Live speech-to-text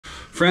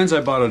Friends,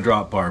 I bought a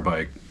drop bar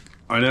bike.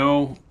 I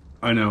know,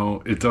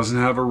 it doesn't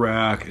have a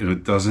rack and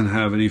it doesn't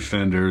have any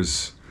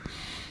fenders.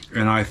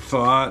 And I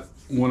thought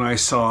when I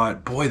saw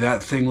it, boy,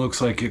 that thing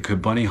looks like it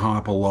could bunny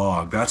hop a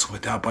log. That's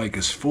what that bike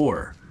is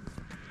for.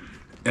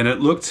 And it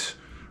looked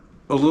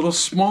a little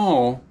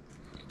small,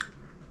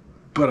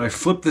 but I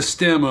flipped the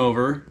stem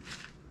over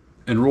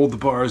and rolled the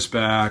bars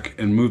back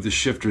and moved the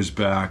shifters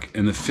back,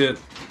 and the fit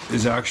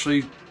is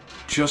actually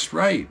just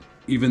right,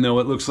 even though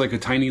it looks like a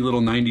tiny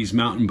little 90s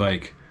mountain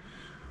bike.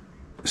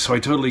 So I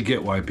totally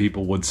get why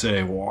people would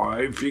say, well,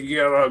 if you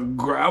get a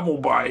gravel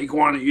bike,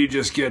 why don't you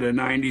just get a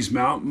 90s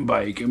mountain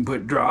bike and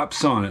put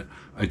drops on it?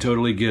 I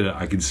totally get it.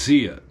 I can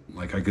see it.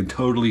 Like, I can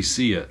totally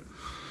see it.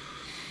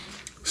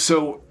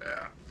 So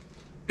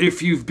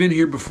if you've been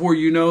here before,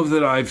 you know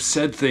that I've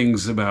said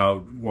things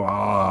about, well,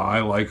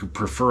 I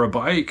prefer a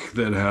bike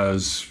that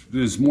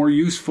is more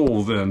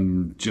useful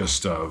than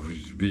just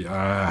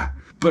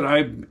but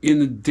I'm in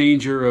the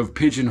danger of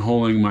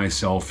pigeonholing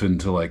myself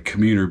into like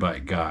commuter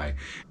bike guy.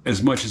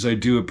 As much as I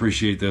do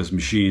appreciate those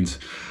machines,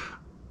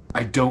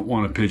 I don't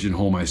want to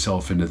pigeonhole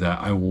myself into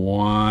that. I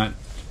want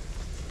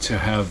to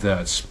have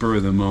that spur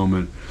of the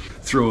moment,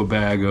 throw a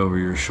bag over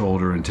your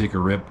shoulder and take a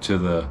rip to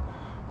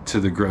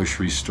the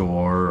grocery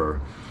store,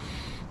 or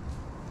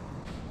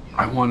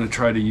I want to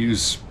try to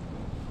use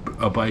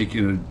a bike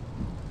in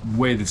a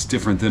way that's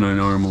different than I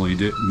normally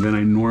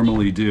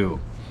do.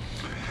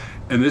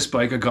 And this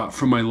bike I got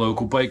from my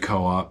local bike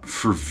co-op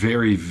for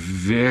very,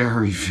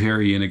 very,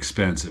 very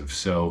inexpensive.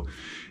 So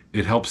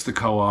it helps the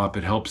co-op,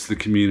 it helps the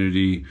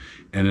community,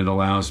 and it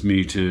allows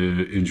me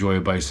to enjoy a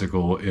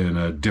bicycle in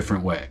a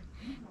different way.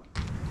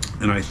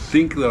 And I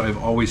think that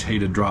I've always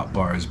hated drop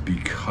bars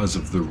because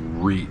of the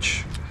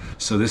reach.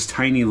 So this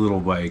tiny little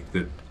bike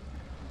that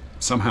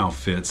somehow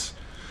fits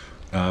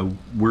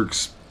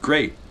works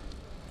great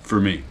for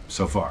me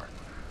so far.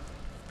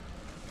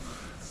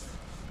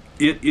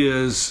 It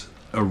is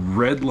a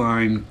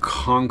Redline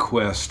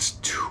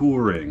Conquest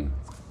Touring.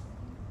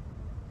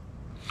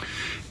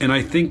 And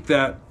I think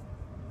that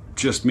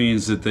just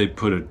means that they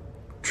put a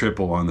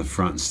triple on the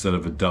front instead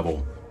of a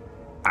double.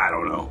 I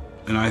don't know.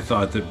 And I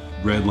thought that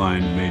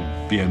Redline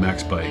made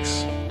BMX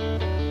bikes.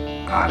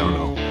 I don't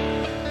know.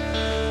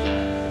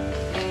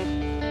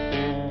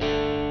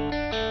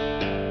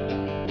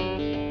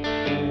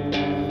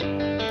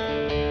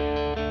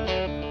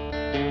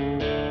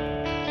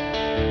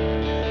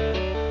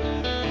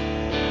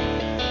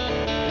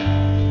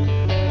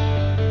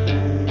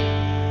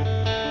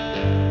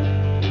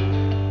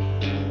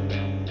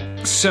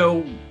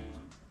 So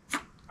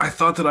I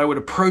thought that I would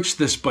approach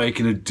this bike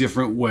in a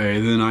different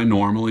way than I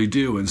normally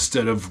do.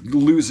 Instead of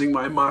losing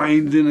my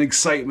mind in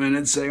excitement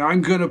and saying,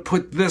 I'm going to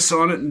put this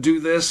on it and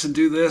do this and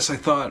do this, I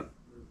thought,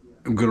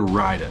 I'm going to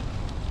ride it.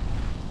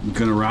 I'm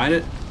going to ride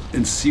it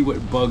and see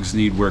what bugs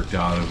need worked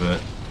out of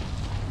it.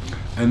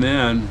 And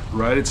then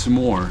ride it some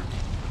more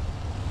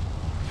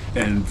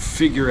and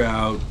figure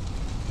out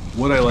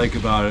what I like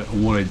about it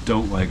and what I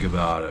don't like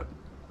about it.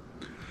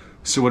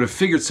 So what I've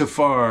figured so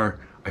far,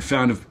 I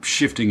found a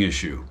shifting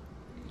issue.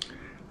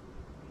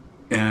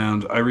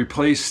 And I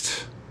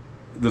replaced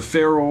the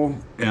ferrule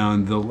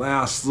and the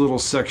last little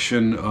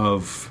section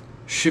of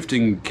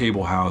shifting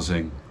cable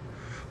housing.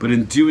 But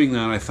in doing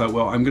that, I thought,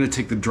 well, I'm going to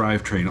take the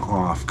drivetrain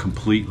off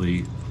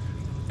completely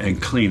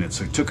and clean it.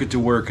 So I took it to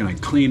work and I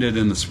cleaned it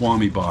in the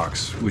Swami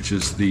box, which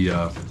is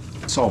the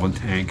solvent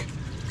tank.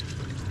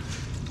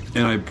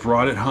 And I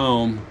brought it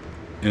home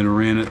and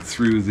ran it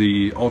through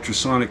the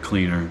ultrasonic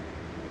cleaner,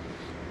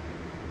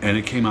 and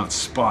it came out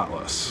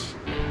spotless.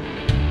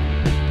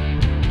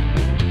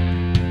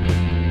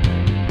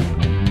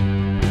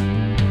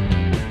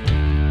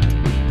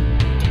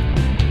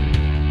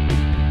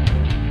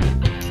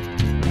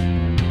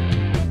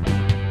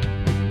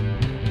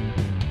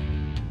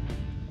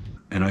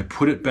 And I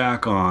put it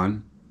back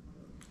on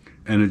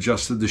and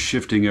adjusted the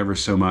shifting ever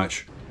so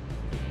much.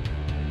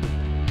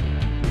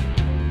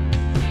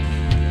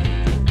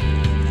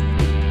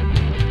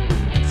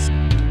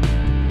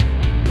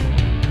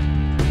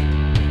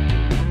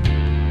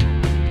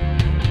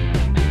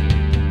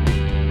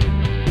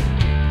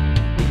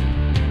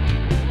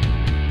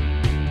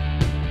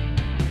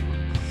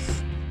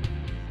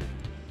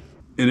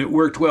 And it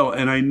worked well.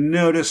 And I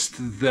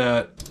noticed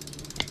that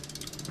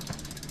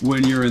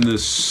when you're in the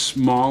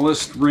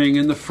smallest ring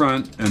in the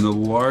front and the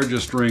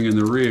largest ring in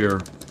the rear,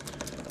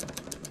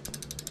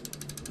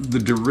 the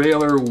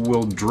derailleur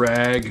will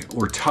drag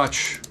or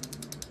touch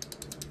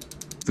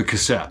the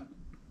cassette.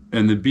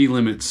 And the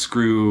B-limit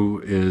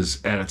screw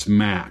is at its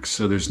max,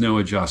 so there's no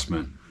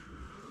adjustment.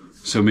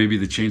 So maybe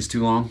the chain's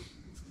too long?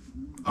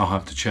 I'll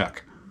have to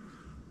check.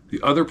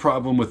 The other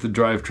problem with the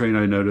drivetrain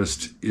I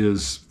noticed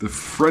is the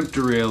front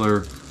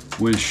derailleur,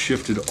 when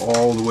shifted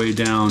all the way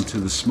down to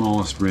the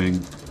smallest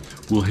ring,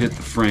 will hit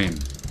the frame.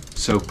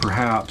 So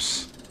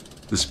perhaps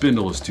the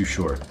spindle is too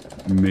short.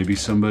 Maybe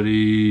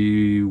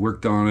somebody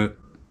worked on it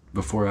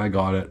before I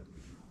got it.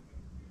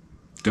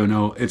 Don't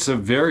know. It's a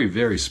very,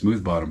 very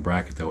smooth bottom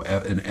bracket though.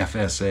 An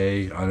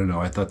FSA, I don't know.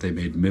 I thought they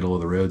made middle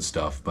of the road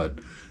stuff, but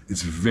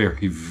It's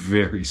very,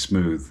 very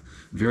smooth,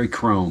 very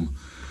chrome.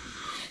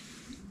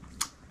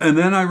 And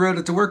then I rode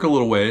it to work a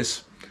little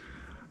ways.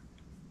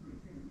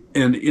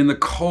 And in the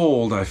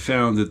cold, I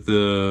found that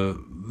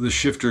the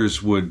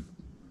shifters would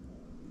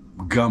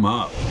gum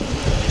up.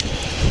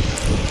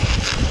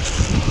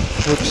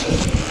 Oops.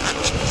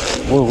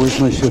 Whoa, where's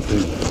my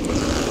shifting?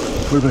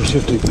 Where'd my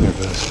shifting there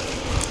goes?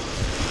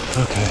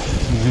 Okay,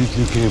 you need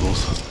new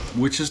cables.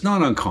 Which is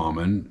not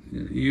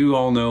uncommon. You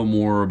all know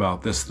more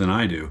about this than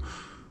I do.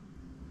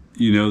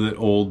 You know that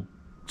old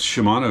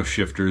Shimano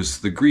shifters,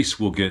 the grease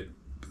will get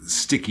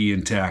sticky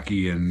and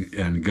tacky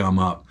and gum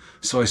up.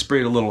 So I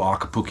sprayed a little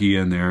Acapulco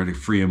in there to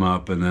free them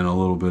up, and then a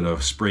little bit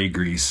of spray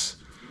grease.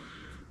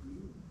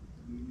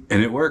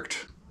 And it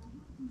worked.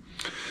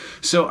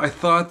 So I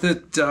thought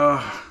that,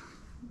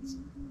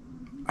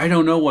 I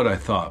don't know what I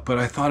thought, but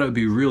I thought it would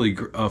be really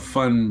a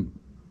fun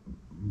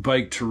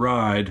bike to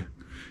ride.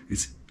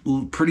 It's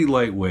pretty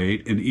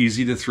lightweight and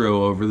easy to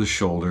throw over the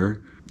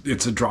shoulder.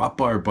 It's a drop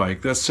bar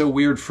bike. That's so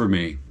weird for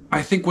me.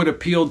 I think what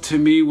appealed to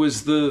me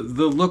was the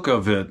look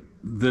of it.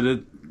 That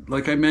it,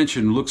 like I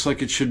mentioned, looks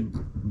like it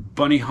should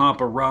bunny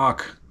hop a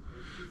rock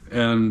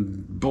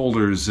and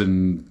boulders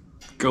and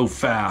go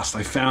fast.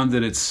 I found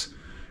that it's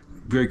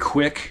very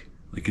quick.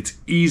 Like, it's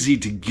easy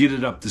to get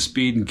it up to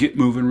speed and get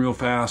moving real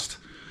fast,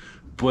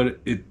 but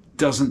it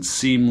doesn't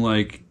seem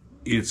like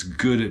it's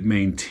good at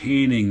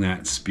maintaining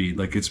that speed.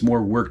 Like, it's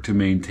more work to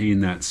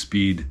maintain that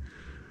speed.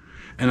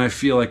 And I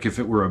feel like if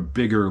it were a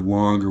bigger,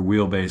 longer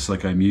wheelbase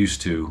like I'm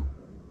used to,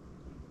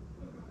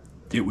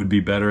 it would be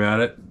better at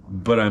it,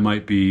 but I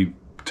might be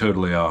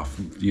totally off,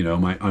 you know,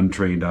 my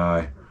untrained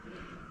eye.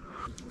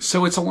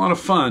 So it's a lot of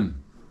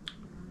fun.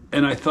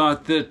 And I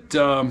thought that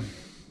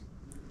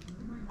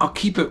I'll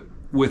keep it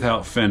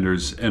without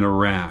fenders and a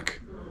rack.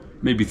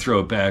 Maybe throw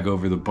a bag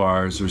over the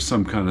bars or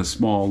some kind of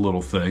small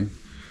little thing.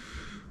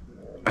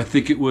 I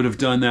think it would have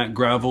done that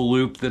gravel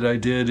loop that I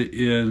did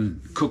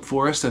in Cook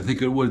Forest. I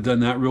think it would have done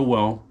that real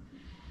well.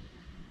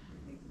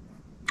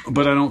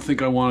 But I don't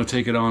think I want to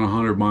take it on a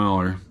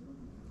 100-miler.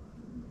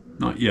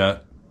 Not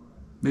yet.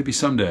 Maybe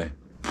someday.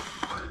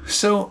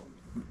 So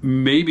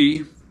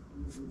maybe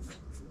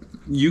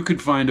you could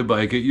find a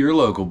bike at your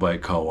local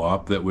bike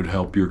co-op that would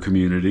help your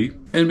community.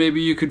 And maybe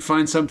you could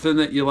find something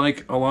that you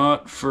like a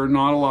lot for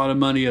not a lot of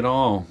money at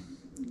all,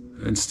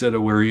 instead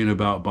of worrying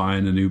about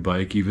buying a new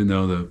bike, even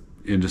though the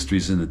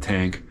industry's in the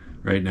tank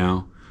right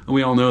now. And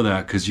we all know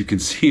that because you can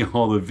see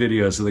all the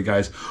videos of the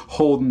guys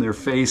holding their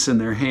face in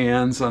their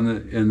hands on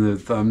in the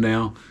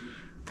thumbnail.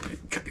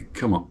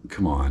 Come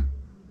on.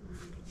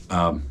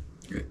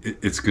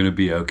 It's going to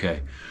be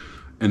okay.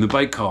 And the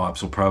bike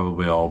co-ops will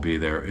probably all be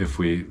there if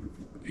we,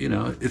 you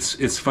know,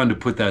 it's fun to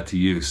put that to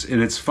use.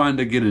 And it's fun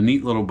to get a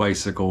neat little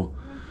bicycle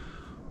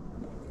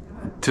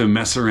to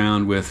mess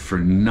around with for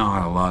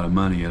not a lot of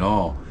money at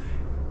all.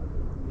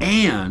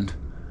 And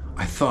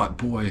I thought,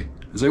 boy,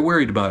 as I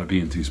worried about it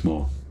being too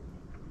small,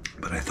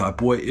 but I thought,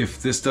 boy,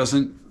 if this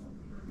doesn't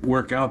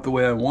work out the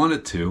way I want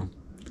it to,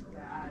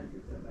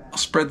 I'll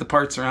spread the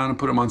parts around and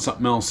put them on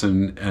something else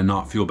and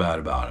not feel bad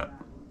about it.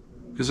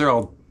 Because they're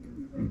all,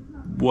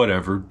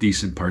 whatever,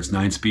 decent parts.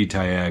 9-speed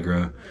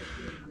Tiagra,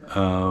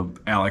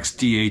 Alex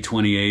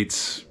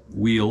DA28s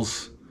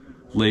wheels,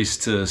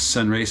 laced to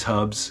Sunrace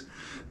hubs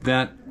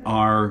that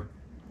are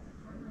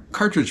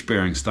cartridge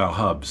bearing style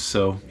hubs.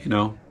 So, you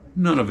know,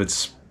 none of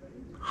it's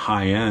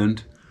high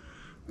end,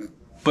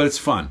 but it's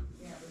fun.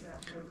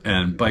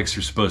 And bikes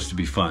are supposed to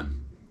be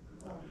fun.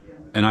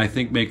 And I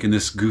think making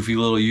this goofy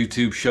little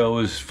YouTube show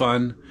is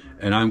fun.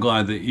 And I'm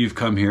glad that you've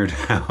come here to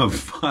have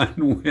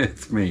fun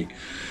with me.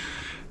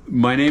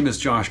 My name is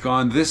Josh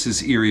Gahn. This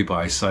is Erie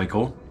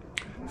Bicycle.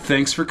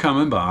 Thanks for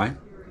coming by.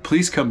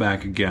 Please come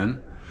back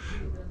again.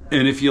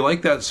 And if you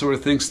like that sort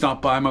of thing,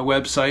 stop by my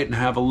website and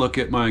have a look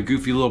at my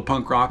goofy little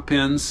punk rock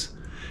pins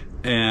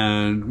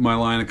and my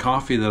line of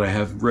coffee that I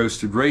have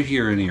roasted right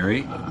here in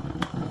Erie.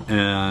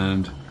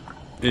 And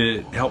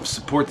it helps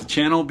support the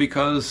channel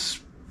because,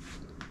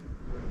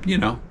 you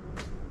know,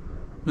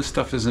 this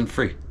stuff isn't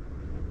free.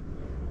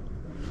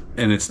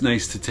 And it's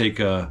nice to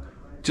take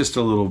just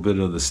a little bit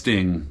of the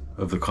sting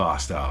of the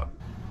cost out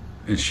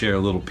and share a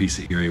little piece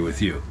of Erie with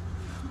you.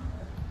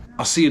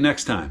 I'll see you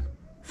next time.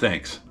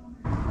 Thanks.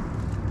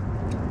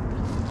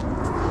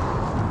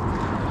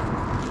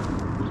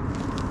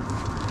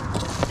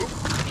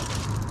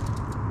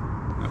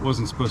 That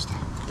wasn't supposed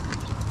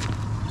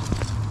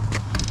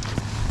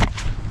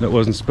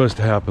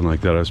to happen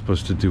like that. I was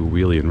supposed to do a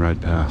wheelie and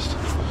ride past.